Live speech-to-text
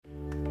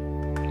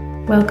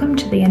Welcome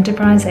to the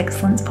Enterprise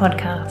Excellence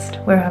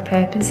Podcast, where our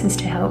purpose is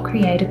to help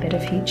create a better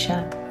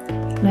future.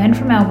 Learn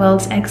from our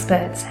world's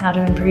experts how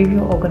to improve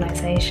your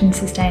organisation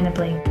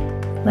sustainably.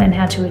 Learn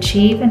how to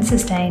achieve and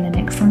sustain an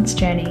excellence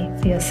journey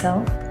for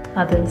yourself,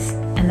 others,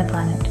 and the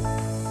planet.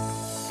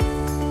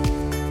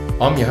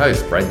 I'm your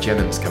host, Brad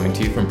Jennings, coming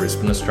to you from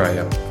Brisbane,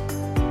 Australia.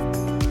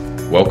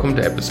 Welcome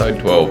to episode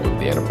 12 of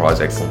the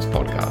Enterprise Excellence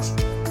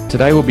Podcast.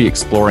 Today we'll be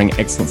exploring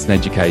excellence in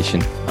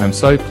education. I'm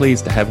so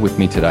pleased to have with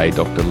me today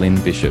Dr. Lynn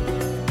Bishop.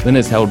 Lynn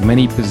has held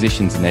many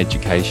positions in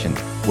education,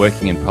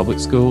 working in public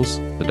schools,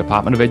 the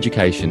Department of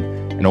Education,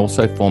 and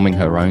also forming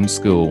her own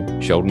school,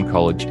 Sheldon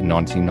College, in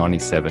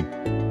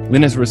 1997.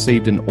 Lynn has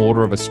received an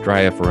Order of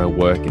Australia for her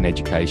work in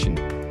education.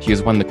 She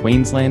has won the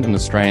Queensland and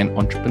Australian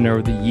Entrepreneur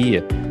of the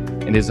Year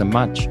and is a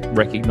much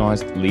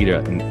recognised leader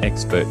and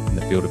expert in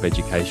the field of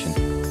education.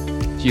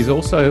 She is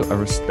also a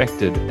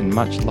respected and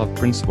much-loved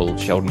principal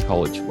of Sheldon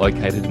College,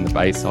 located in the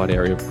Bayside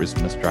area of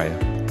Brisbane, Australia.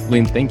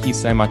 Lynn, thank you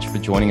so much for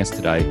joining us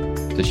today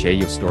to share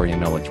your story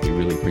and knowledge. We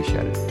really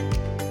appreciate it.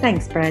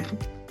 Thanks, Brad.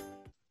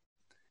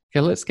 Okay,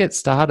 let's get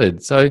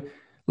started. So,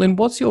 Lynn,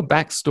 what's your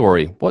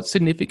backstory? What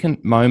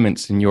significant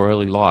moments in your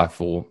early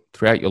life or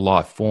throughout your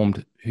life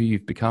formed who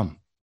you've become?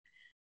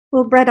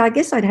 Well, Brad, I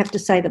guess I'd have to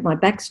say that my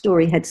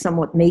backstory had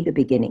somewhat meagre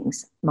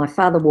beginnings. My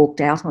father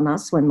walked out on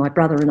us when my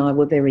brother and I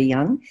were very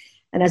young.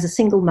 And as a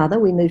single mother,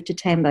 we moved to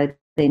Tambo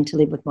then to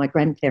live with my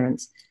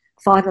grandparents.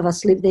 5 of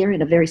us lived there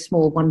in a very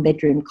small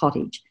one-bedroom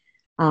cottage.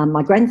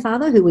 My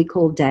grandfather, who we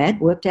called Dad,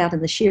 worked out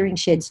in the shearing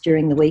sheds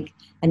during the week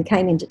and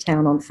came into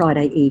town on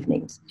Friday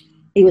evenings.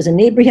 He was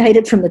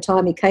inebriated from the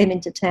time he came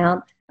into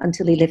town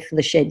until he left for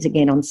the sheds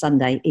again on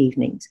Sunday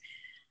evenings.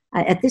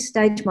 At this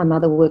stage, my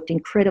mother worked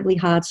incredibly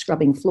hard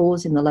scrubbing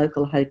floors in the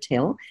local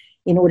hotel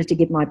in order to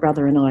give my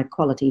brother and I a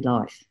quality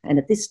life. And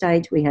at this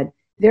stage, we had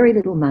very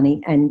little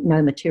money and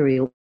no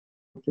material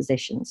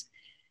possessions.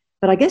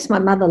 But I guess my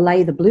mother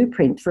lay the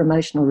blueprint for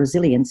emotional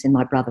resilience in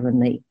my brother and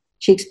me.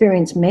 She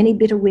experienced many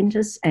bitter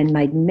winters and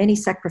made many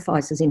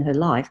sacrifices in her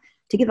life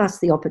to give us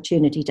the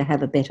opportunity to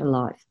have a better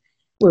life.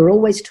 We were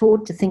always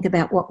taught to think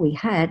about what we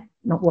had,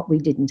 not what we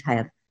didn't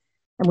have.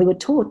 And we were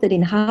taught that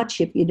in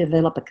hardship you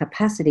develop a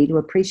capacity to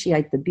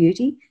appreciate the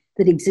beauty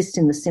that exists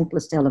in the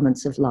simplest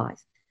elements of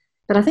life.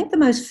 But I think the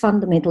most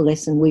fundamental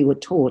lesson we were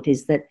taught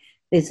is that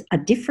there's a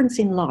difference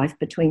in life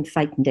between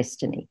fate and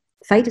destiny.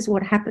 Fate is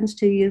what happens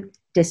to you,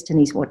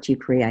 destiny is what you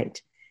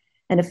create.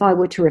 And if I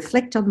were to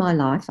reflect on my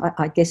life,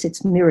 I guess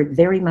it's mirrored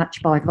very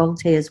much by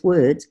Voltaire's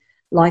words,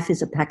 life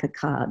is a pack of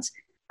cards.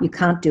 You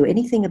can't do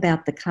anything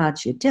about the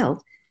cards you're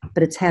dealt,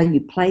 but it's how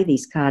you play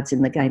these cards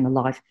in the game of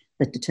life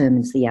that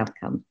determines the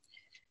outcome.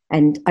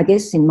 And I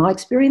guess in my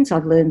experience,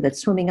 I've learned that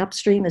swimming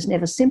upstream is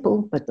never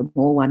simple, but the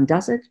more one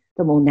does it,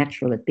 the more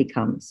natural it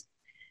becomes.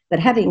 But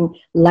having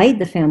laid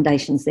the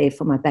foundations there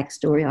for my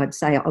backstory, I'd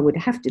say I would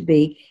have to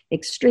be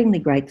extremely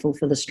grateful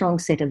for the strong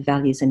set of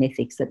values and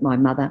ethics that my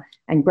mother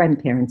and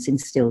grandparents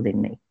instilled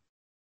in me.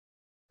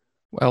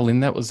 Well, Lynn,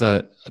 that was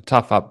a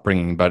tough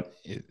upbringing, but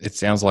it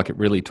sounds like it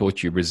really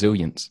taught you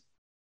resilience.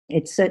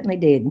 It certainly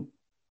did.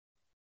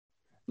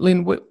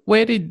 Lynn,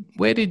 where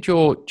did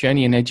your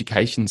journey in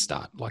education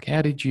start? Like,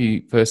 how did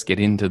you first get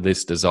into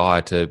this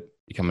desire to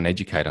become an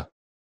educator?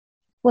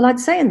 Well,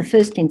 I'd say in the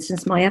first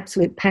instance, my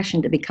absolute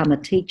passion to become a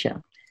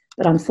teacher.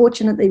 But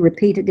unfortunately,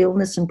 repeated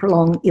illness and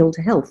prolonged ill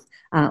health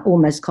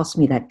almost cost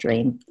me that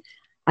dream.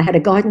 I had a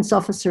guidance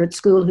officer at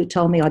school who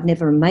told me I'd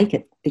never make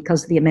it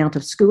because of the amount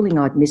of schooling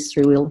I'd missed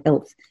through ill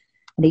health.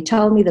 And he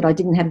told me that I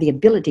didn't have the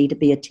ability to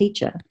be a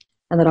teacher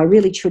and that I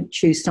really should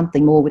choose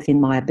something more within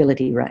my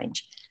ability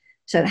range.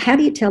 So how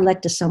do you tell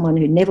that to someone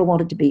who never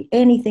wanted to be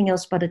anything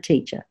else but a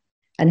teacher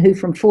and who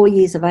from 4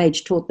 years of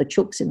age taught the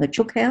chooks in the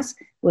chook house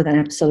with an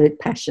absolute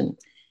passion?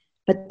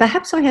 But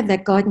perhaps I have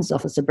that guidance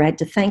officer, Brad,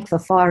 to thank for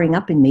firing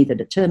up in me the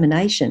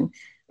determination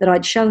that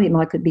I'd show him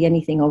I could be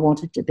anything I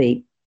wanted to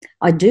be.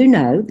 I do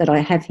know that I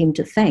have him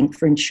to thank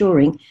for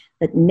ensuring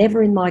that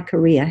never in my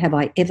career have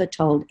I ever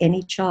told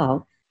any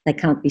child they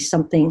can't be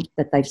something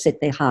that they've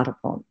set their heart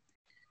upon.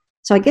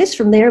 So I guess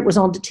from there it was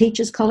on to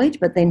Teachers College,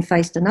 but then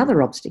faced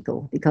another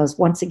obstacle because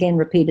once again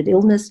repeated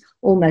illness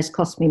almost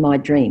cost me my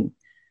dream.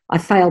 I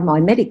failed my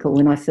medical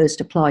when I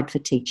first applied for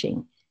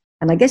teaching.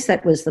 And I guess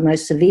that was the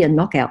most severe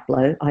knockout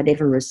blow I'd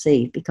ever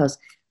received because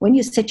when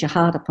you set your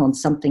heart upon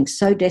something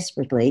so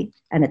desperately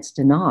and it's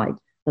denied,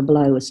 the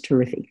blow is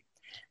terrific.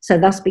 So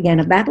thus began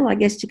a battle, I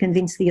guess, to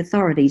convince the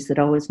authorities that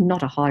I was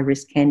not a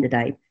high-risk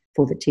candidate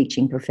for the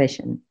teaching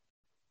profession.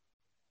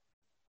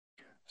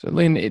 So,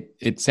 Lynn,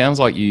 it sounds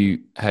like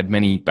you had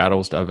many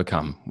battles to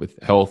overcome with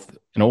health,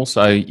 and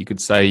also you could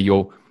say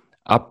your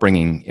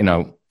upbringing,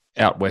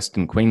 out west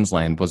in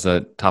Queensland was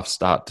a tough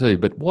start too.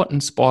 But what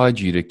inspired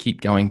you to keep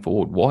going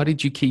forward? Why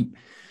did you keep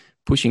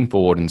pushing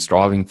forward and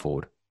striving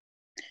forward?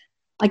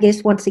 I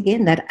guess, once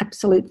again, that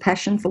absolute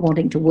passion for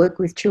wanting to work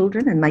with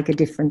children and make a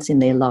difference in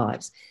their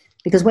lives.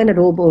 Because when it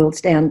all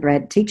boils down,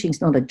 Brad, teaching's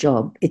not a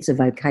job, it's a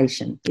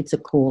vocation, it's a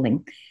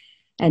calling.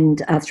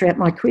 And throughout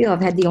my career,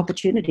 I've had the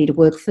opportunity to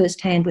work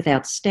firsthand with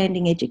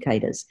outstanding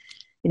educators.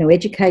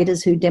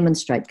 Educators who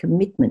demonstrate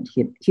commitment,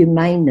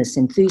 humaneness,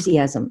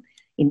 enthusiasm,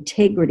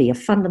 integrity, a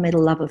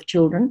fundamental love of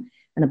children,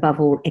 and above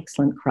all,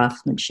 excellent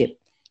craftsmanship.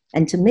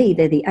 And to me,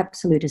 they're the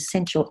absolute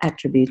essential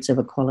attributes of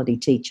a quality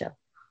teacher.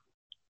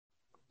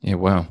 Yeah,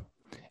 wow.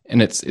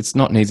 And it's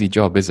not an easy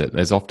job, is it?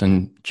 There's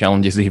often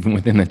challenges even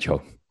within the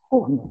job.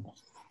 Oh,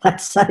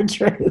 that's so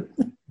true.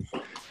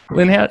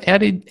 Lynn, how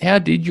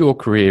did your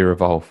career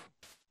evolve?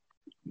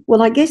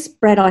 Well, I guess,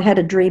 Brad, I had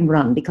a dream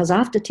run because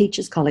after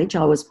Teachers College,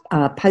 I was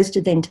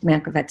posted then to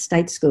Mount Gravatt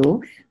State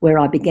School, where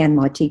I began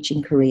my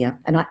teaching career,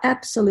 and I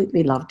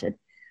absolutely loved it.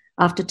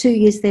 After 2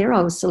 years there,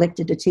 I was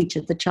selected to teach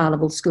at the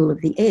Charleville School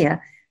of the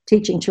Air,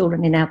 teaching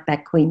children in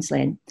outback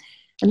Queensland.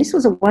 And this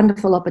was a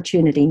wonderful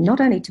opportunity, not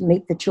only to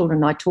meet the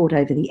children I taught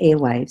over the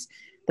airwaves,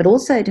 but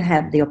also to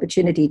have the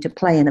opportunity to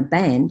play in a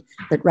band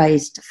that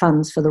raised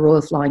funds for the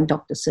Royal Flying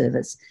Doctor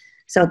Service.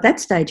 So at that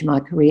stage of my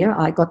career,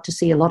 I got to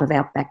see a lot of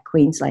outback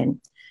Queensland.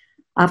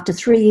 After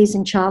 3 years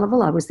in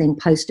Charleville, I was then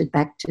posted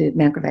back to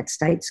Mount Gravatt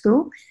State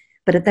School.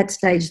 But at that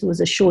stage, there was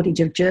a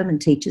shortage of German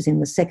teachers in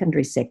the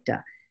secondary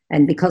sector.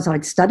 And because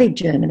I'd studied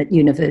German at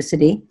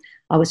university,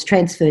 I was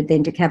transferred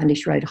then to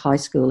Cavendish Road High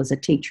School as a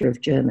teacher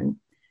of German.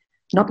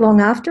 Not long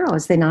after, I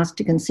was then asked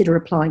to consider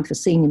applying for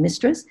senior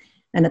mistress.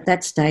 And at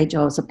that stage,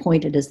 I was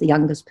appointed as the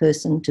youngest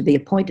person to be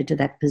appointed to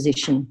that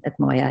position at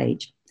my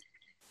age.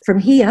 From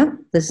here,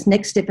 this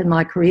next step in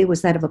my career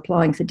was that of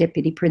applying for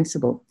deputy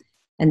principal.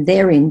 And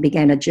therein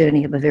began a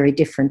journey of a very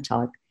different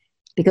type,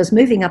 because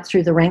moving up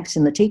through the ranks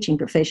in the teaching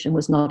profession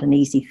was not an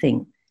easy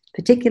thing,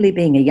 particularly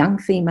being a young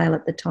female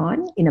at the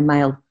time in a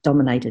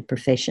male-dominated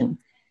profession.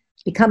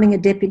 Becoming a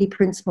deputy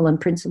principal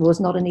and principal was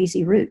not an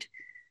easy route.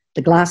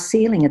 The glass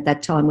ceiling at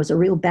that time was a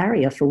real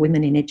barrier for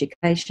women in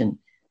education,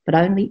 but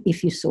only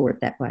if you saw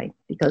it that way,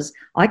 because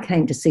I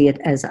came to see it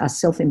as a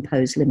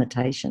self-imposed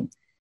limitation.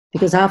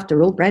 Because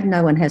after all, Brad,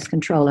 no one has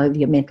control over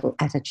your mental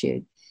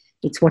attitude.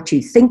 It's what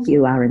you think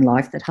you are in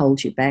life that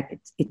holds you back.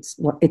 It's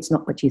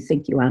not what you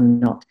think you are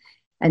not.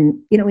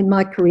 And, in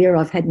my career,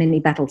 I've had many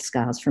battle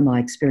scars from my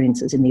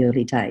experiences in the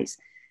early days.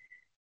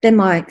 Then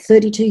my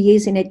 32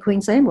 years in Ed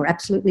Queensland were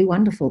absolutely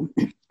wonderful.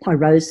 I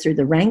rose through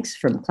the ranks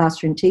from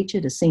classroom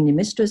teacher to senior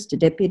mistress to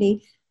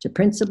deputy to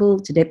principal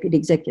to deputy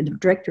executive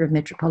director of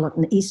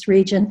Metropolitan East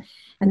Region,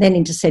 and then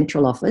into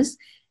central office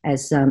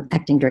as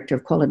acting director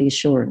of quality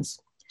assurance.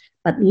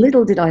 But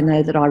little did I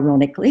know that,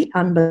 ironically,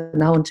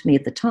 unbeknown to me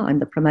at the time,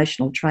 the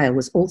promotional trail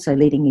was also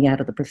leading me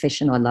out of the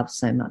profession I loved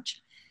so much.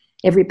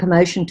 Every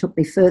promotion took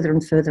me further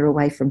and further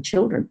away from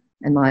children,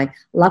 and my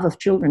love of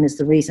children is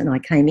the reason I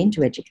came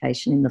into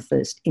education in the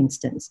first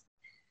instance.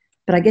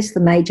 But I guess the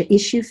major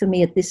issue for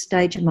me at this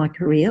stage of my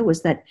career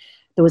was that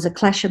there was a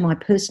clash of my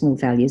personal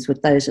values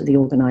with those of the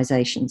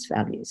organisation's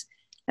values.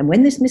 And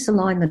when this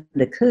misalignment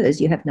occurs,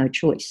 you have no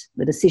choice.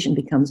 The decision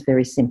becomes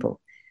very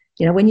simple.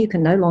 When you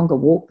can no longer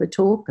walk the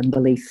talk and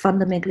believe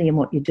fundamentally in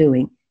what you're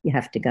doing, you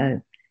have to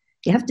go.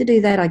 You have to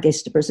do that, I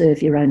guess, to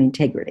preserve your own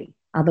integrity.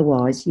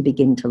 Otherwise, you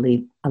begin to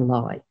live a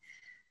lie.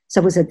 So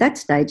it was at that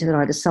stage that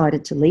I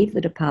decided to leave the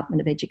Department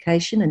of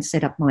Education and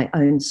set up my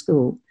own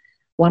school,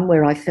 one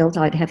where I felt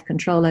I'd have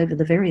control over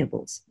the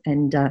variables.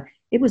 And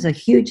it was a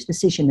huge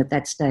decision at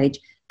that stage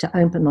to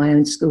open my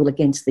own school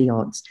against the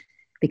odds,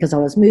 because I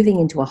was moving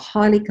into a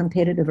highly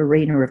competitive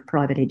arena of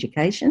private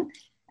education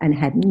and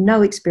had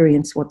no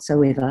experience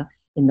whatsoever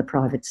in the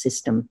private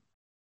system.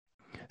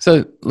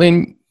 So,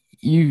 Lynn,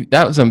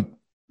 that was a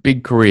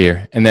big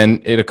career, and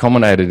then it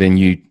accommodated in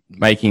you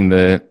making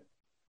the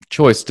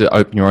choice to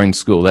open your own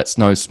school. That's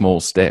no small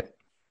step.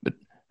 But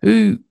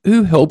who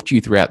helped you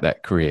throughout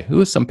that career?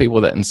 Who are some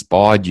people that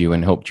inspired you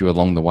and helped you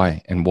along the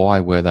way, and why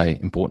were they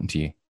important to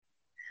you?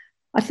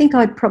 I think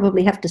I'd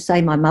probably have to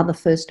say my mother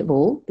first of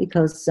all,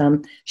 because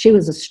she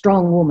was a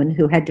strong woman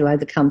who had to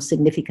overcome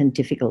significant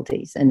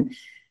difficulties. And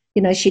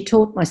she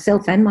taught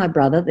myself and my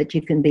brother that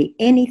you can be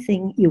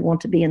anything you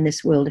want to be in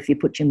this world if you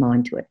put your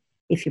mind to it,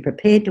 if you're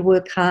prepared to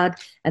work hard,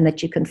 and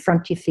that you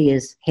confront your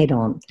fears head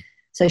on.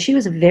 So she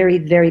was a very,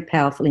 very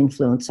powerful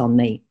influence on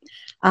me.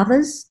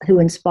 Others who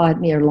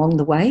inspired me along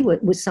the way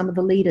were some of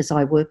the leaders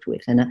I worked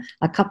with, and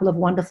a couple of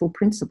wonderful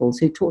principals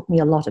who taught me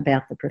a lot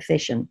about the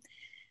profession.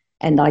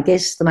 And I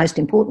guess the most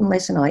important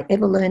lesson I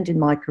ever learned in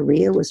my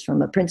career was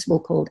from a principal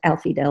called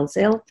Alfie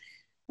Dalzell.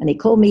 And he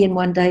called me in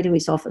one day to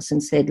his office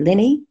and said,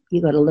 "Lenny,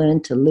 you've got to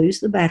learn to lose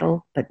the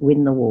battle, but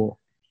win the war."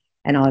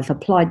 And I've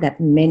applied that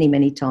many,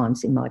 many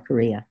times in my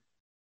career.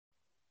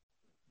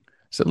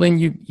 So, Lynn,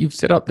 you've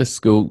set up this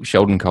school,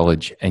 Sheldon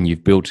College, and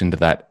you've built into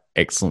that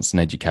excellence in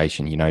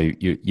education.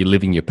 You're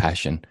living your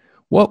passion.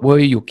 What were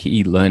your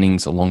key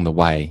learnings along the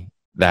way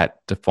that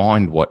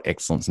defined what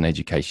excellence in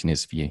education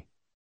is for you?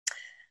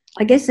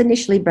 I guess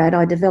initially, Brad,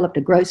 I developed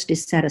a gross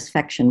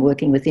dissatisfaction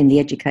working within the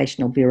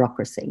educational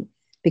bureaucracy,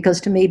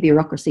 because to me,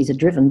 bureaucracies are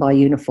driven by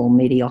uniform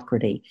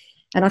mediocrity.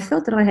 And I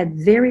felt that I had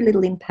very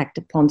little impact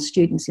upon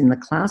students in the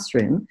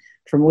classroom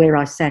from where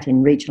I sat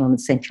in regional and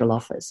central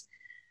office.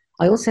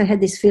 I also had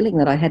this feeling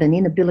that I had an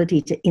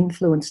inability to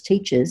influence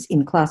teachers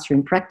in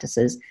classroom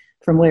practices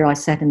from where I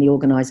sat in the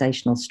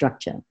organisational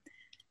structure.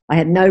 I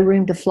had no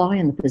room to fly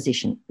in the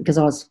position because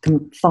I was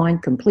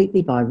confined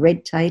completely by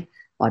red tape,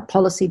 by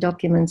policy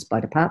documents, by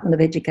Department of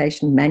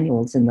Education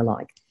manuals and the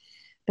like.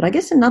 But I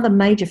guess another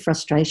major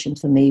frustration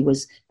for me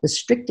was the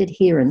strict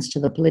adherence to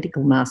the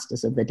political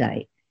masters of the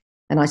day.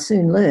 And I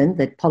soon learned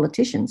that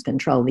politicians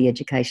control the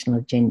educational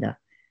agenda.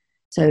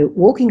 So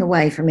walking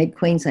away from Ed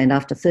Queensland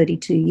after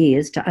 32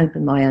 years to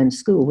open my own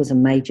school was a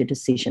major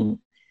decision.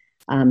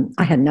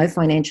 I had no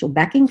financial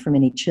backing from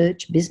any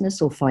church,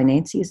 business or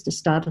financiers to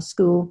start a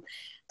school.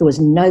 There was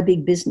no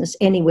big business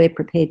anywhere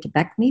prepared to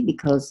back me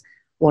because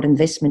what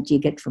investment do you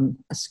get from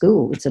a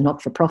school? It's a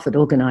not-for-profit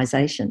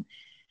organisation.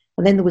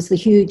 And then there was the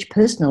huge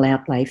personal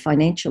outlay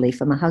financially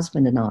for my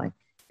husband and I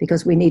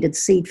because we needed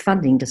seed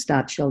funding to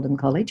start Sheldon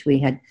College. We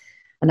had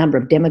a number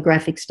of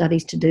demographic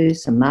studies to do,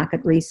 some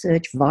market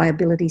research,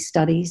 viability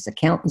studies,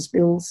 accountants'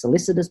 bills,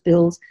 solicitors'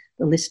 bills.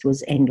 The list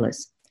was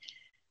endless.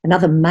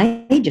 Another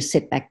major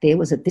setback there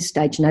was at this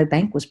stage no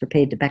bank was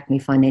prepared to back me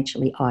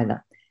financially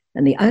either.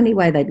 And the only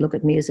way they'd look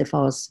at me is if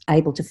I was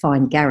able to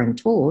find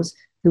guarantors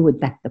who would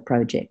back the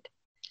project.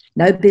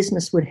 No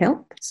business would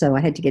help, so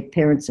I had to get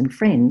parents and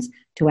friends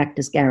to act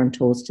as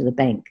guarantors to the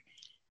bank.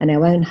 And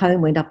our own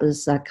home went up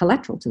as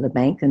collateral to the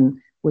bank and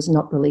was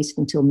not released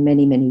until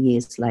many, many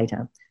years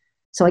later.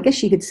 So I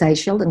guess you could say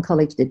Sheldon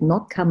College did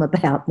not come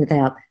about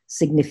without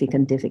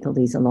significant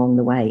difficulties along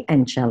the way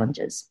and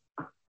challenges.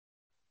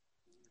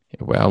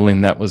 Well,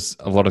 Lynn, that was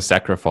a lot of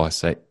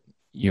sacrifice that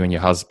you and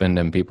your husband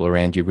and people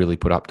around you really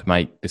put up to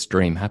make this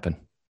dream happen.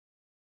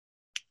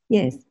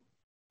 Yes.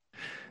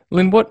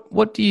 Lynn,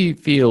 what do you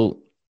feel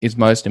is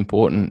most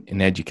important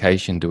in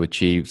education to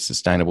achieve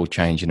sustainable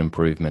change and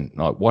improvement?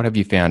 Like, what have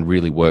you found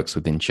really works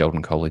within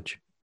Sheldon College?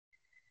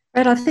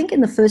 Right, I think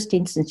in the first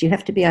instance, you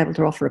have to be able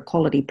to offer a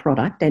quality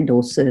product and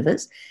or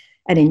service.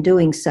 And in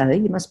doing so,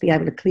 you must be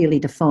able to clearly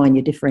define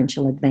your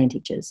differential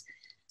advantages.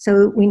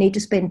 So we need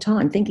to spend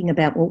time thinking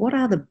about, well, what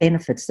are the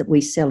benefits that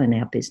we sell in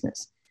our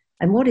business?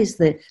 And what is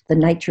the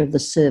nature of the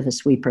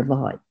service we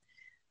provide?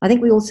 I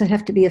think we also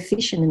have to be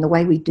efficient in the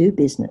way we do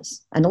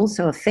business and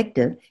also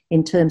effective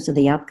in terms of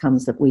the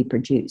outcomes that we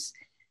produce.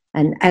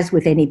 And as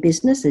with any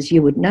business, as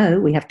you would know,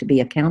 we have to be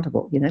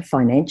accountable,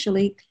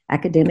 financially,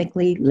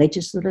 academically,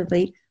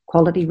 legislatively,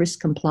 quality risk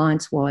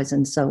compliance-wise,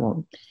 and so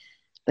on.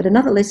 But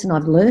another lesson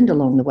I've learned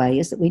along the way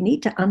is that we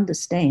need to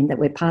understand that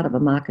we're part of a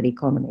market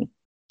economy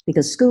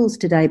because schools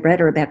today,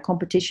 Brad, are about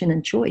competition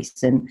and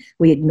choice, and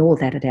we ignore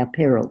that at our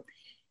peril.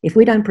 If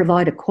we don't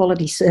provide a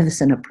quality service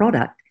and a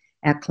product,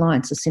 our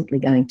clients are simply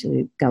going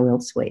to go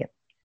elsewhere.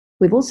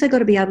 We've also got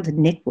to be able to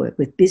network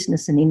with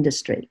business and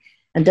industry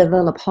and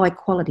develop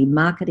high-quality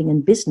marketing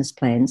and business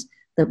plans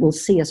that will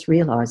see us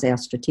realise our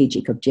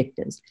strategic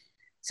objectives.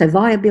 So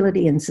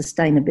viability and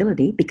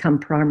sustainability become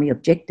primary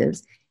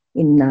objectives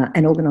in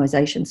an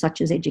organisation such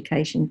as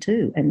education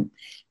too. And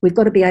we've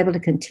got to be able to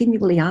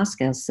continually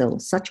ask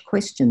ourselves such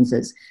questions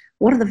as,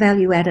 what are the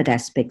value-added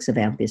aspects of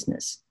our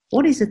business?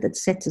 What is it that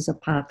sets us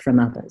apart from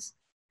others?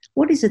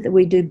 What is it that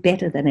we do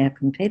better than our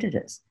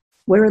competitors?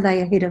 Where are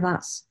they ahead of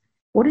us?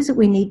 What is it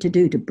we need to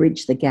do to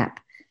bridge the gap?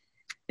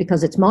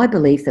 Because it's my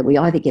belief that we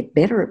either get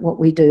better at what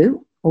we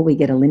do or we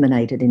get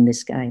eliminated in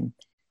this game.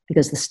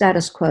 Because the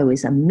status quo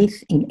is a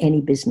myth in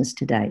any business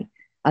today.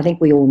 I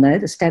think we all know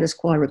the status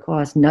quo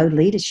requires no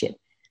leadership.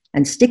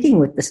 And sticking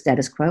with the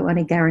status quo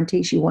only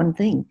guarantees you one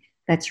thing.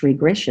 That's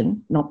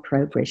regression, not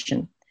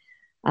progression.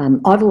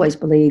 I've always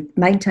believed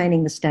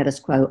maintaining the status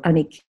quo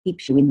only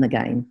keeps you in the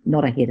game,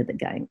 not ahead of the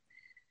game.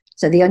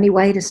 So the only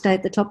way to stay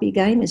at the top of your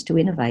game is to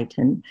innovate.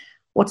 And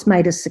what's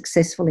made us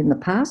successful in the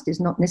past is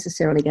not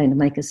necessarily going to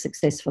make us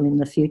successful in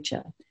the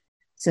future.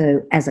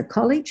 So as a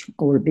college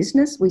or a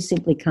business, we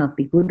simply can't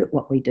be good at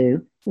what we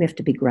do. We have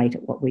to be great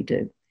at what we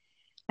do.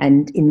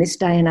 And in this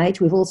day and age,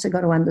 we've also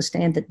got to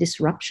understand that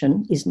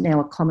disruption is now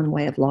a common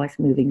way of life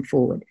moving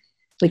forward.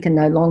 We can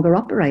no longer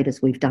operate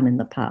as we've done in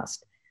the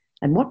past.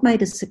 And what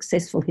made us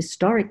successful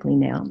historically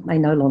now may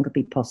no longer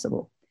be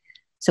possible.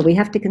 So we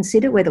have to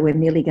consider whether we're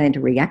merely going to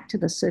react to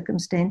the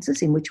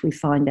circumstances in which we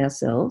find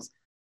ourselves,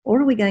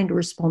 or are we going to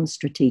respond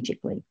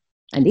strategically?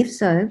 And if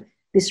so,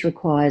 this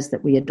requires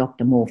that we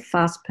adopt a more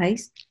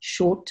fast-paced,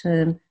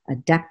 short-term,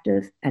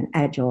 adaptive and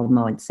agile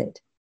mindset.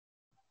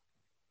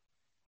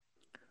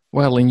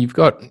 Well, and you've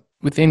got,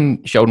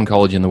 within Sheldon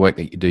College and the work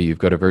that you do, you've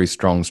got a very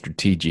strong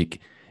strategic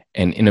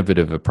and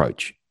innovative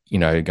approach,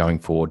 going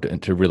forward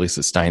and to really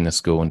sustain the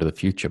school into the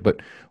future.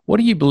 But what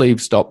do you believe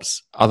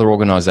stops other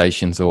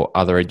organisations or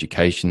other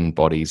education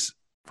bodies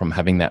from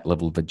having that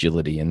level of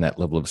agility and that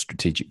level of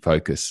strategic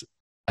focus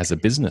as a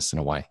business in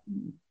a way?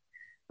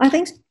 I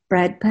think,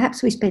 Brad,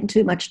 perhaps we spend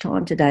too much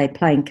time today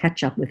playing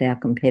catch up with our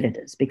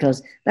competitors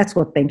because that's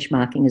what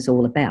benchmarking is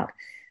all about.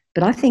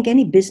 But I think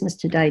any business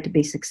today to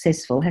be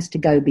successful has to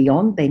go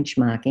beyond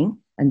benchmarking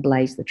and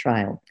blaze the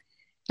trail.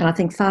 And I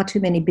think far too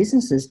many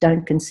businesses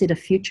don't consider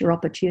future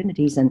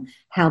opportunities and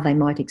how they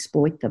might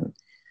exploit them.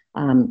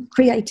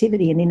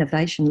 Creativity and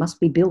innovation must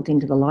be built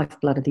into the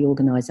lifeblood of the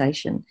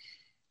organisation.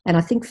 And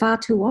I think far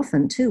too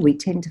often too, we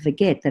tend to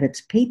forget that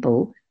it's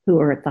people who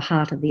are at the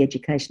heart of the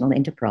educational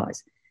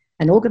enterprise.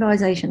 And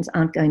organisations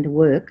aren't going to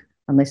work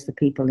unless the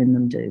people in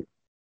them do.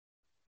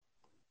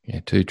 Yeah,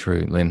 too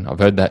true, Lynn. I've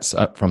heard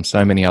that from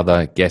so many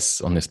other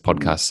guests on this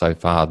podcast so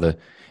far,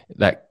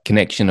 that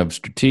connection of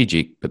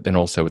strategic, but then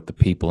also with the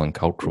people and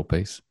cultural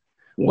piece.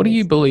 Yes. What do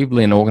you believe,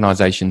 Lynn,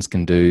 organisations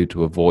can do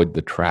to avoid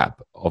the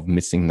trap of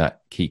missing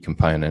that key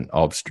component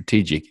of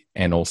strategic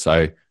and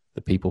also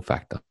the people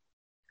factor?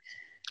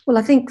 Well,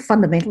 I think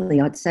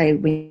fundamentally I'd say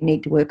we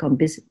need to work on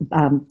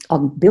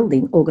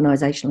building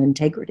organisational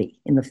integrity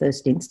in the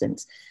first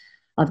instance.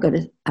 I've got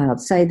to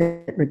say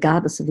that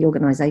regardless of the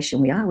organisation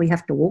we are, we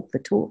have to walk the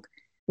talk.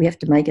 We have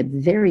to make it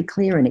very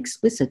clear and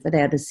explicit that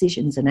our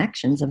decisions and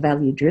actions are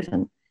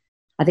value-driven.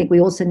 I think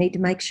we also need to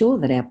make sure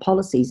that our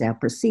policies, our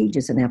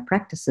procedures and our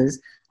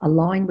practices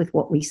align with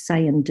what we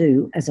say and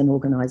do as an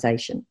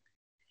organisation.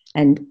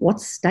 And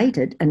what's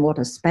stated and what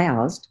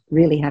espoused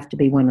really have to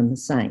be one and the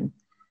same.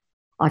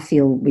 I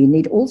feel we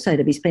need also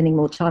to be spending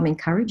more time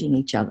encouraging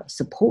each other,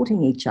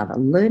 supporting each other,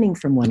 learning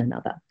from one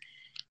another.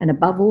 And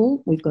above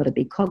all, we've got to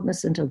be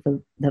cognizant of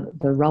the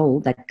role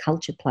that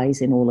culture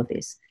plays in all of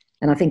this.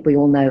 And I think we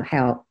all know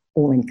how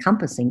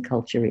all-encompassing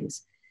culture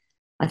is.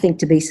 I think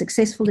to be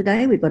successful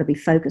today, we've got to be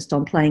focused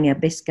on playing our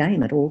best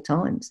game at all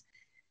times.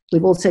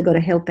 We've also got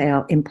to help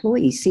our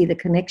employees see the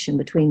connection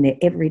between their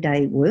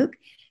everyday work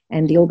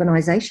and the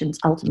organisation's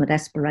ultimate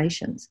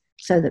aspirations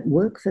so that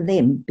work for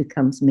them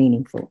becomes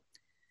meaningful.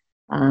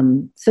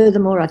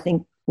 Furthermore, I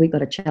think we've got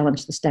to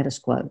challenge the status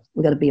quo.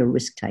 We've got to be a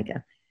risk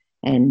taker.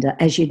 And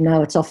as you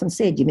know, it's often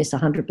said, you miss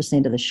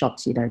 100% of the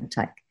shots you don't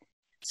take.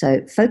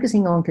 So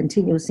focusing on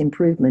continuous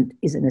improvement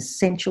is an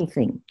essential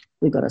thing.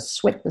 We've got to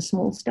sweat the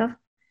small stuff.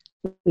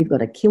 We've got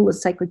to kill the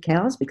sacred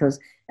cows because,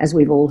 as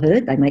we've all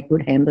heard, they make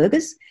good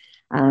hamburgers.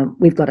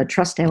 We've got to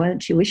trust our own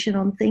intuition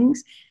on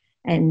things.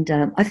 And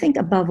I think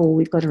above all,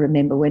 we've got to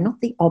remember we're not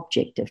the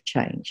object of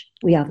change.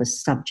 We are the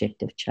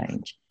subject of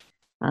change.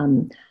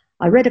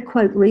 I read a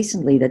quote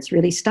recently that's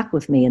really stuck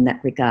with me in that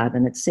regard,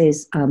 and it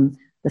says,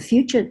 the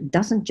future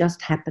doesn't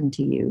just happen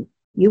to you,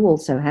 you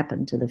also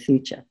happen to the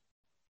future.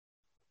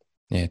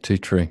 Yeah, too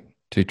true,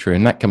 too true.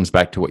 And that comes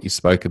back to what you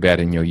spoke about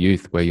in your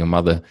youth, where your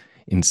mother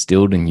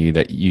instilled in you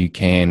that you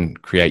can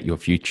create your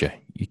future.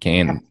 You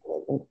can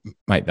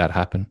make that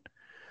happen.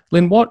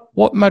 Lynn, what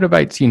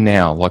motivates you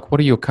now? Like, what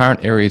are your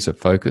current areas of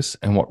focus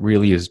and what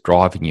really is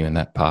driving you in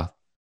that path?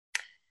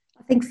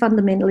 I think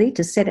fundamentally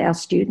to set our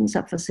students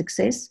up for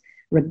success,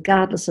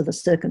 regardless of the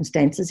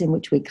circumstances in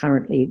which we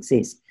currently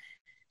exist.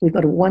 We've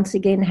got to once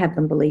again have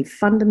them believe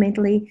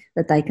fundamentally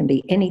that they can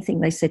be anything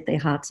they set their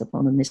hearts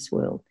upon in this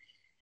world.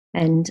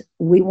 And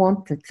we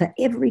want that for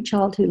every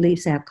child who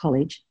leaves our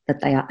college, that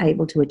they are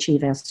able to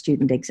achieve our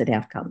student exit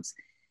outcomes.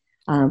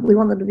 We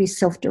want them to be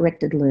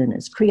self-directed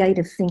learners,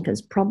 creative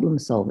thinkers, problem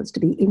solvers,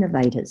 to be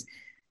innovators,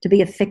 to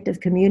be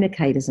effective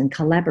communicators and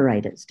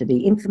collaborators, to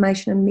be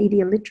information and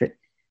media literate,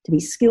 to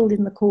be skilled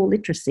in the core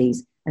literacies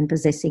and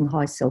possessing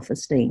high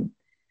self-esteem.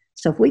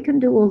 So if we can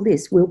do all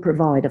this, we'll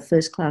provide a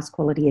first-class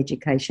quality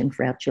education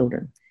for our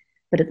children.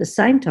 But at the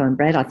same time,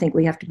 Brad, I think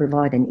we have to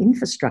provide an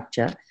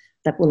infrastructure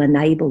that will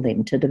enable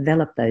them to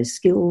develop those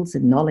skills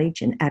and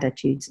knowledge and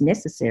attitudes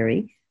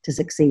necessary to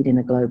succeed in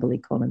a global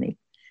economy.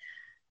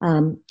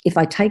 If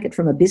I take it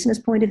from a business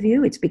point of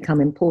view, it's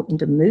become important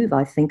to move,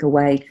 I think,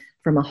 away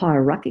from a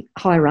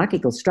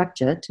hierarchical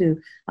structure to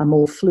a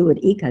more fluid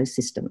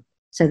ecosystem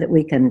so that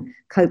we can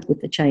cope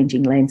with the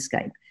changing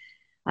landscape.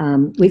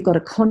 We've got to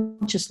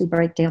consciously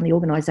break down the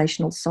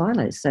organisational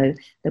silos so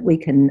that we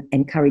can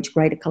encourage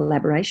greater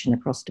collaboration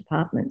across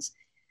departments.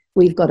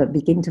 We've got to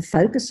begin to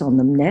focus on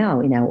them now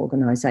in our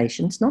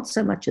organisations, not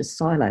so much as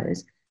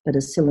silos, but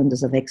as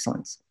cylinders of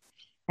excellence.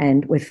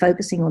 And we're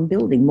focusing on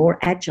building more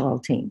agile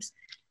teams.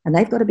 And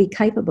they've got to be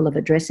capable of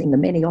addressing the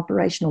many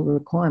operational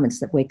requirements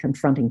that we're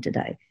confronting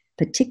today,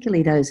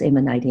 particularly those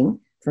emanating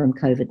from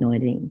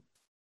COVID-19.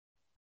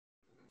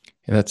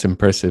 Yeah, that's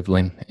impressive,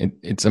 Lynn.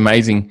 It's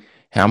amazing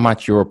how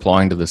much you're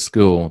applying to the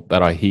school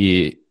that I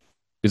hear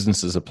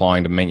businesses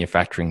applying to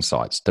manufacturing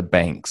sites, to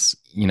banks.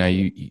 You know,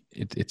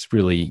 it's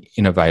really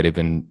innovative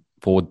and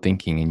forward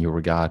thinking in your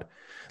regard.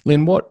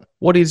 Lynn,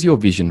 what is your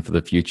vision for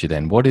the future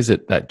then? What is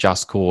it, that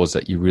just cause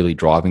that you're really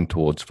driving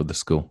towards for the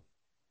school?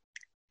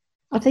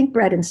 I think,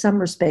 Brad, in some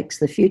respects,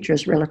 the future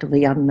is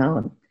relatively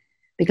unknown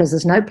because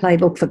there's no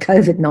playbook for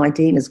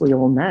COVID-19, as we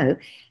all know,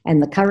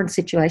 and the current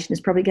situation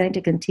is probably going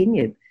to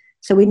continue.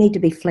 So we need to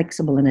be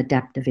flexible and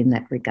adaptive in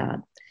that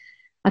regard.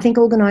 I think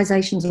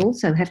organisations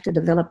also have to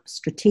develop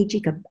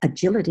strategic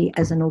agility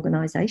as an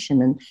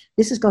organisation, and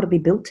this has got to be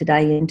built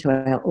today into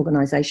our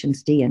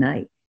organisation's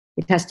DNA.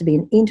 It has to be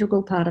an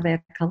integral part of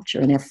our culture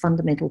and our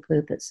fundamental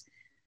purpose.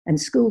 And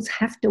schools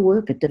have to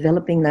work at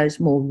developing those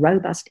more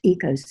robust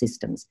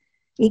ecosystems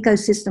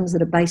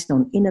that are based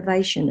on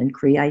innovation and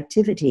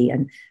creativity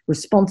and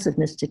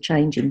responsiveness to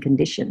changing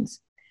conditions.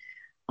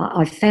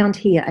 I found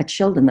here at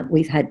Sheldon that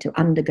we've had to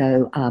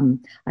undergo, a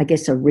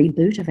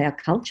reboot of our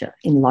culture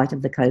in light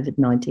of the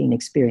COVID-19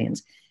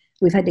 experience.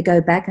 We've had to go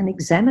back and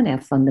examine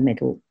our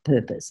fundamental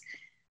purpose.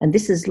 And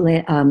this has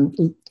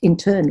in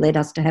turn led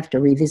us to have to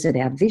revisit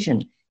our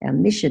vision our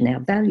mission, our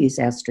values,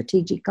 our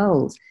strategic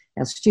goals,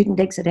 our student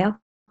exit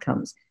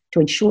outcomes, to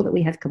ensure that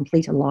we have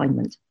complete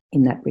alignment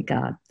in that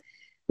regard.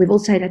 We've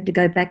also had to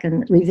go back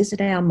and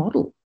revisit our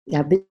model,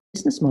 our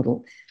business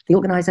model, the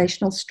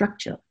organisational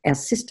structure, our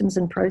systems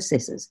and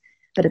processes,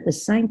 but at the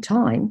same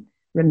time,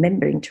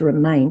 remembering to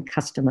remain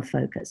customer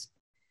focused.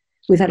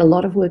 We've had a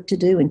lot of work to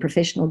do in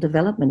professional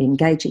development,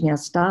 engaging our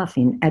staff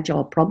in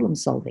agile problem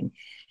solving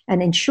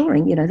and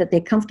ensuring, that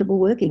they're comfortable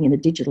working in a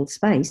digital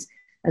space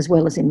as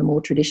well as in the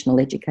more traditional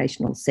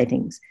educational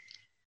settings.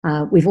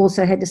 We've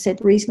also had to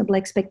set reasonable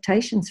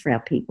expectations for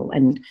our people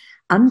and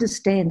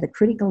understand the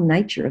critical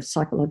nature of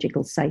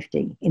psychological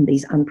safety in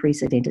these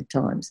unprecedented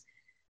times.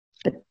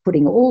 But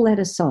putting all that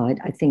aside,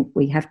 I think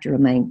we have to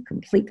remain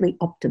completely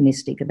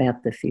optimistic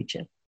about the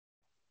future.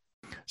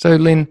 So,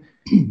 Lynn,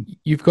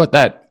 you've got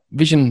that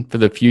vision for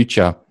the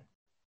future,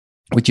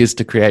 which is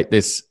to create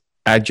this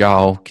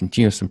agile,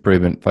 continuous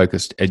improvement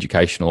focused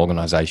educational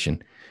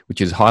organisation,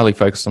 which is highly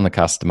focused on the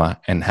customer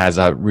and has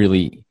a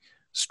really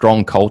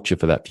strong culture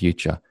for that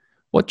future.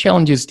 What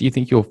challenges do you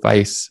think you'll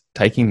face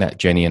taking that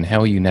journey, and how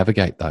will you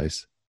navigate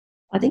those?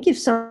 I think you've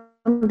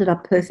summed it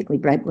up perfectly,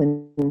 Brad,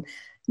 when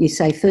you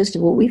say, first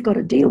of all, we've got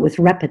to deal with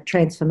rapid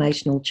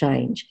transformational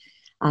change.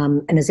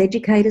 And as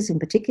educators in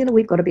particular,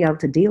 we've got to be able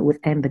to deal with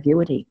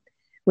ambiguity.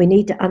 We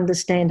need to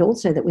understand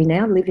also that we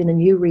now live in a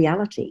new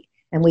reality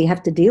and we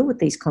have to deal with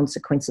these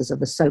consequences of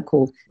the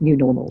so-called new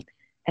normal.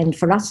 And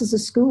for us as a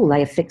school,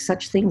 they affect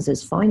such things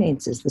as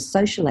finances, the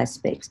social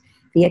aspects,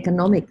 the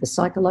economic, the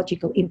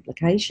psychological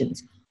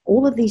implications,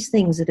 all of these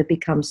things that have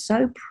become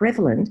so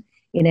prevalent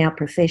in our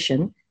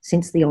profession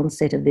since the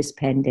onset of this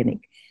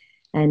pandemic.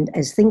 And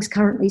as things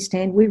currently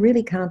stand, we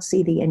really can't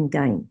see the end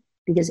game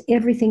because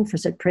everything for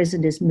at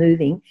present is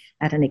moving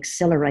at an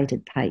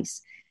accelerated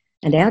pace.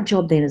 And our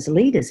job then as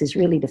leaders is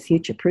really to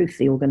future-proof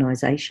the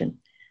organisation.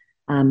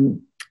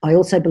 I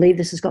also believe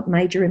this has got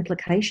major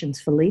implications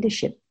for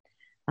leadership.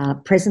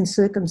 Present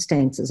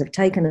circumstances have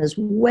taken us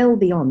well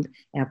beyond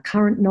our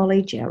current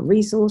knowledge, our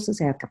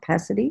resources, our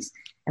capacities,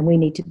 and we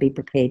need to be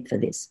prepared for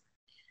this.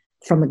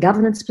 From a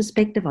governance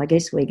perspective, I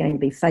guess we're going to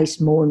be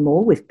faced more and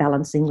more with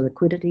balancing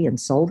liquidity and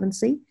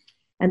solvency.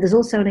 And there's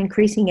also an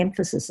increasing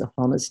emphasis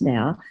upon us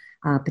now,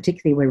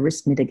 particularly where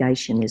risk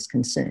mitigation is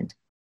concerned.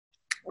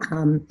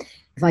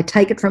 If I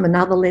take it from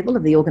another level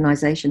of the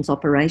organisation's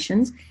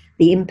operations,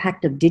 the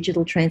impact of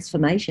digital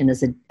transformation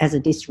as a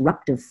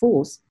disruptive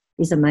force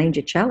is a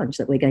major challenge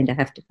that we're going to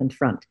have to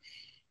confront.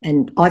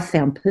 And I've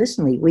found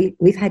personally,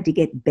 we've had to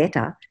get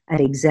better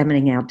at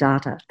examining our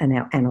data and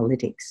our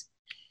analytics.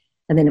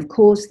 And then, of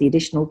course, the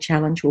additional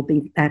challenge will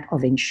be that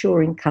of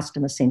ensuring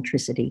customer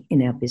centricity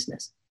in our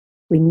business.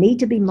 We need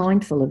to be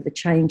mindful of the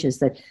changes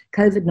that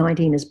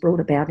COVID-19 has brought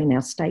about in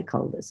our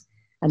stakeholders,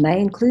 and they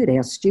include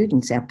our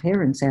students, our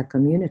parents, our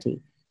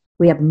community.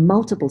 We have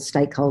multiple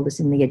stakeholders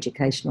in the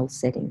educational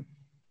setting.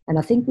 And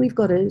I think we've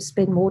got to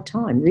spend more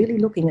time really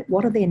looking at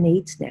what are their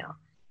needs now.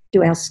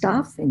 Do our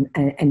staff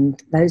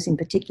and those in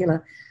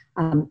particular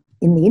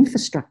in the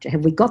infrastructure,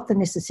 have we got the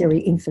necessary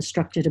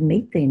infrastructure to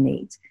meet their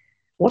needs?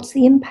 What's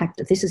the impact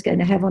that this is going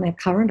to have on our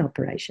current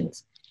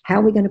operations? How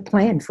are we going to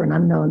plan for an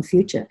unknown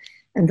future?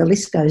 And the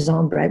list goes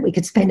on, Brad. We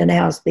could spend an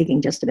hour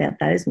speaking just about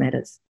those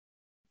matters.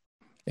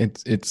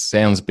 It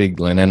sounds big,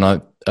 Lynn, and I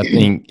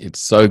think it's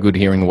so good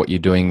hearing what you're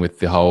doing with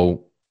the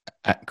whole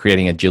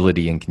creating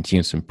agility and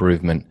continuous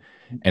improvement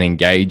and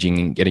engaging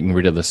and getting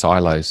rid of the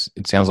silos.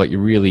 It sounds like you're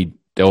really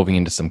delving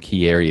into some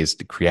key areas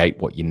to create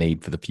what you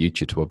need for the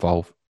future to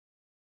evolve.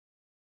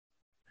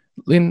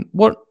 Lynn,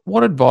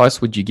 what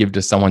advice would you give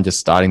to someone just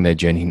starting their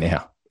journey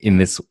now in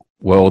this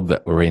world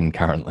that we're in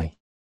currently?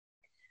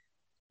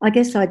 I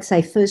guess I'd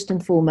say first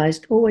and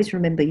foremost, always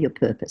remember your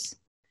purpose.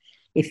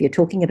 If you're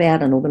talking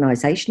about an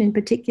organisation in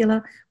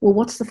particular, well,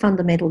 what's the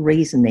fundamental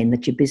reason then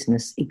that your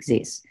business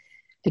exists?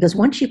 Because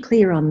once you're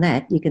clear on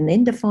that, you can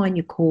then define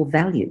your core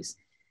values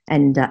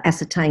and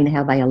ascertain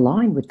how they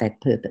align with that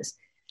purpose.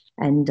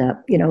 And,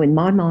 in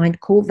my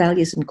mind, core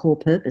values and core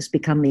purpose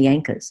become the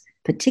anchors,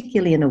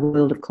 particularly in a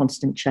world of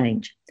constant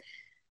change.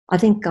 I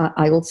think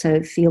I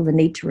also feel the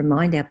need to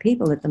remind our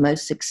people that the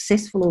most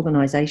successful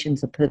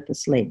organisations are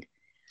purpose-led.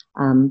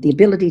 The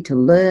ability to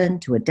learn,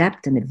 to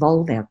adapt and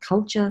evolve our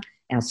culture,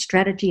 our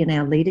strategy and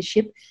our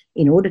leadership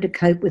in order to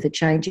cope with a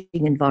changing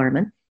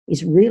environment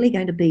is really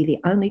going to be the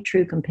only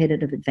true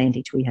competitive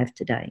advantage we have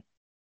today.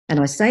 And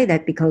I say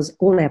that because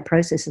all our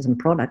processes and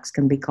products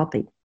can be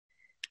copied.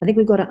 I think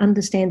we've got to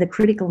understand the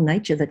critical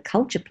nature that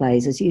culture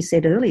plays, as you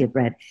said earlier,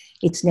 Brad.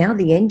 It's now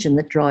the engine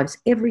that drives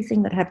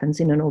everything that happens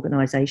in an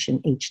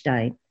organisation each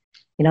day.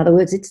 In other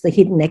words, it's the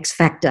hidden X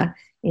factor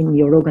in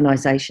your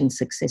organisation's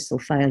success or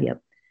failure.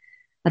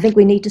 I think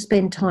we need to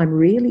spend time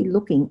really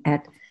looking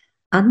at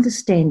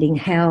understanding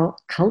how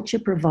culture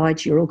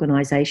provides your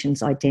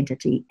organisation's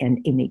identity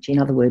and image, in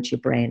other words, your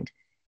brand.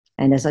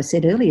 And as I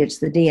said earlier, it's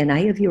the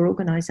DNA of your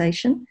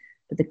organisation,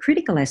 but the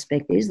critical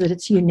aspect is that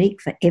it's unique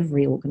for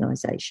every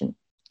organisation.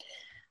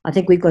 I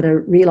think we've got to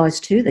realise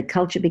too that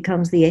culture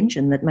becomes the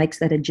engine that makes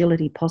that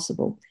agility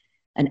possible.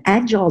 And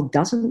agile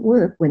doesn't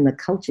work when the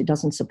culture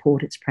doesn't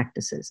support its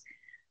practices.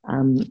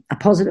 A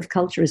positive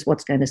culture is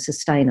what's going to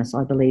sustain us,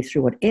 I believe,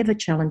 through whatever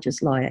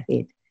challenges lie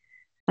ahead.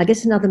 I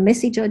guess another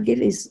message I'd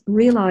give is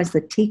realise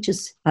that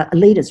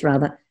leaders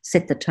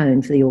set the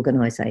tone for the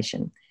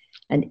organisation.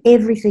 And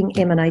everything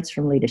emanates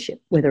from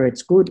leadership, whether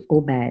it's good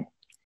or bad.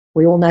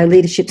 We all know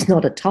leadership's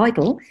not a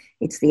title,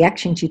 it's the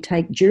actions you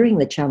take during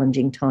the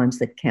challenging times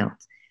that count.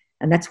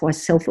 And that's why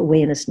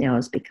self-awareness now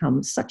has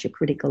become such a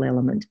critical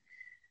element.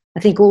 I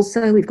think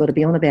also we've got to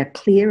be on about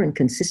clear and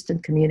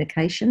consistent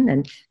communication,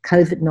 and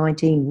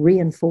COVID-19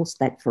 reinforced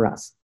that for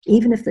us,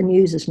 even if the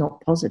news is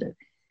not positive,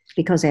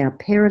 because our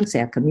parents,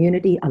 our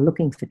community are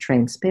looking for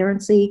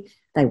transparency,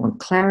 they want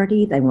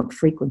clarity, they want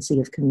frequency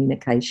of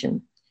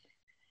communication.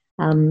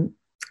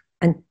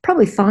 And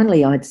probably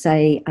finally, I'd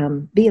say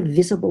be a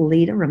visible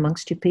leader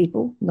amongst your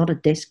people, not a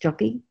desk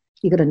jockey.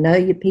 You've got to know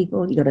your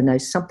people, you've got to know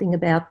something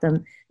about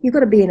them, you've got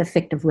to be an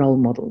effective role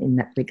model in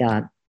that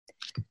regard.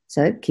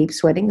 So keep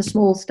sweating the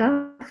small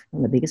stuff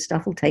and the bigger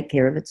stuff will take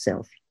care of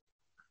itself.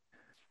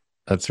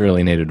 That's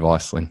really neat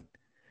advice, Lynn.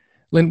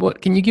 Lynn,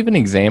 can you give an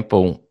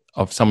example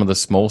of some of the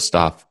small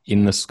stuff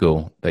in the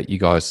school that you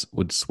guys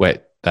would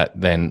sweat that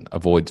then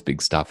avoids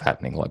big stuff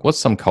happening? Like, what's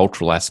some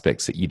cultural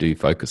aspects that you do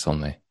focus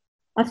on there?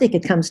 I think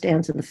it comes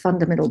down to the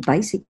fundamental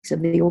basics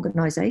of the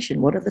organisation.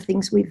 What are the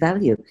things we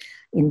value?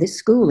 In this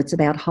school, it's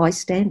about high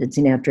standards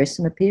in our dress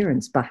and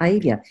appearance,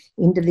 behaviour,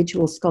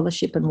 individual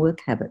scholarship and work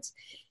habits.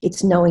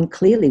 It's knowing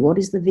clearly what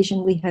is the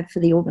vision we have for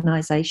the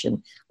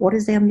organisation. What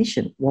is our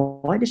mission?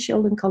 Why does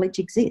Sheldon College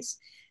exist?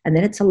 And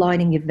then it's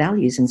aligning your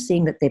values and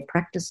seeing that they're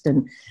practiced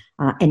and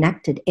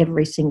enacted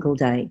every single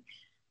day.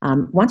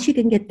 Once you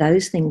can get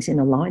those things in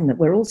alignment,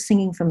 we're all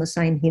singing from the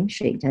same hymn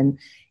sheet, and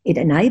it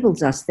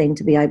enables us then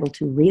to be able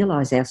to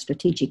realise our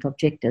strategic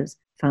objectives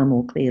far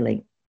more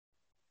clearly.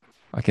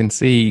 I can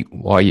see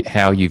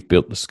how you've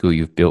built the school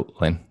you've built,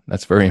 Lynn.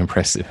 That's very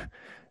impressive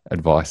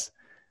advice.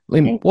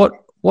 Lynn,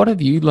 what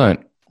have you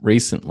learnt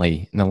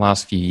recently in the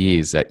last few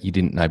years that you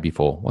didn't know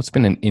before? What's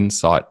been an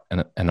insight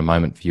and a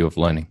moment for you of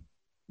learning?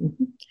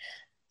 Mm-hmm.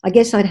 I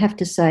guess I'd have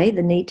to say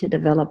the need to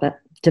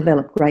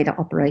develop greater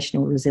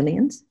operational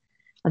resilience.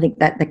 I think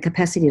that the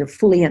capacity to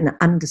fully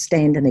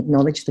understand and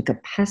acknowledge the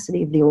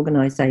capacity of the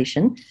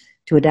organisation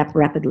to adapt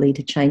rapidly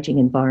to changing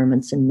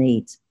environments and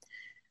needs.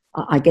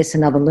 I guess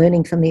another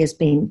learning for me has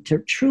been to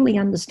truly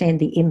understand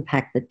the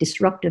impact that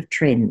disruptive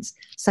trends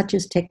such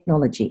as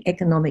technology,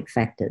 economic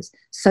factors,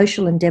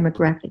 social and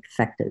demographic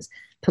factors,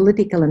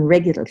 political and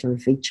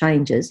regulatory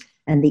changes,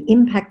 and the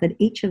impact that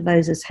each of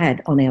those has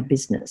had on our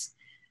business.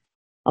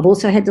 I've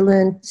also had to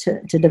learn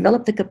to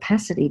develop the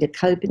capacity to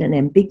cope in an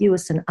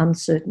ambiguous and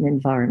uncertain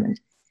environment,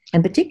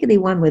 and particularly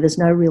one where there's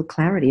no real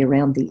clarity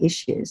around the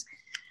issues.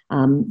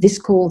 This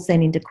calls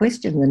then into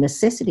question the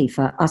necessity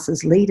for us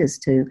as leaders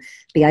to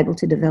be able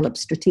to develop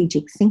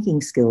strategic thinking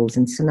skills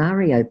and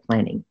scenario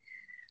planning.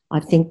 I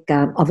think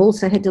I've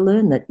also had to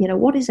learn that,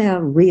 what is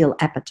our real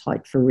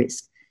appetite for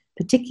risk,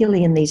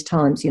 particularly in these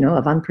times, of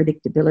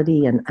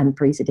unpredictability and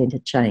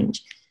unprecedented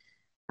change.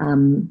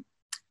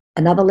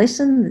 Another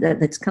lesson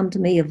that's come to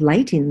me of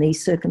late in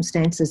these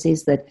circumstances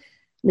is that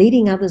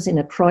leading others in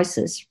a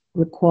crisis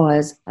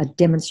requires a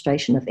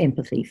demonstration of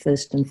empathy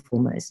first and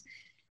foremost.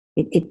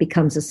 It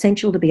becomes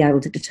essential to be able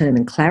to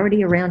determine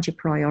clarity around your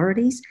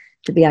priorities,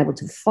 to be able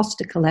to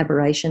foster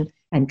collaboration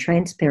and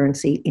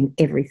transparency in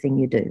everything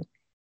you do.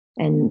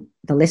 And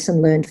the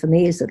lesson learned for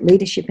me is that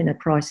leadership in a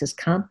crisis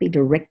can't be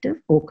directive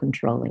or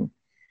controlling.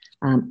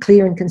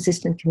 Clear and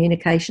consistent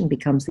communication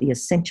becomes the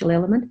essential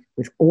element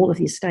with all of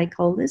your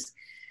stakeholders.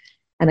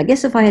 And I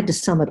guess if I had to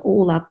sum it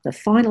all up, the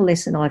final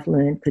lesson I've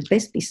learned could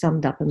best be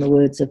summed up in the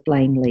words of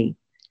Blaine Lee.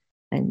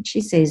 And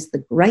she says,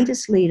 the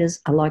greatest leaders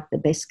are like the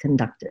best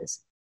conductors.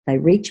 They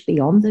reach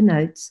beyond the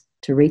notes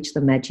to reach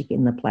the magic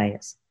in the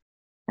players.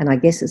 And I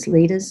guess as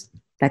leaders,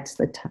 that's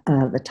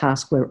the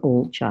task we're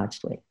all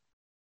charged with.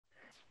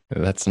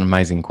 That's an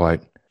amazing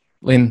quote.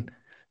 Lynn,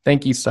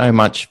 thank you so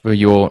much for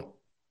your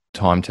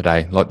time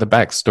today. Like the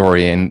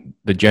backstory and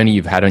the journey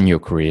you've had in your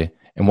career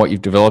and what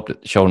you've developed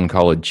at Sheldon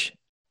College.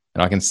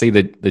 And I can see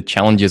the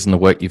challenges and the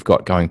work you've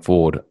got going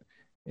forward.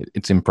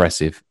 It's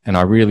impressive. And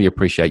I really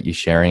appreciate you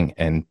sharing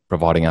and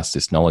providing us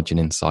this knowledge and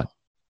insight.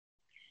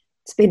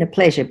 It's been a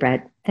pleasure,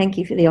 Brad. Thank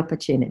you for the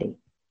opportunity.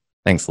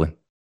 Thanks, Lynn.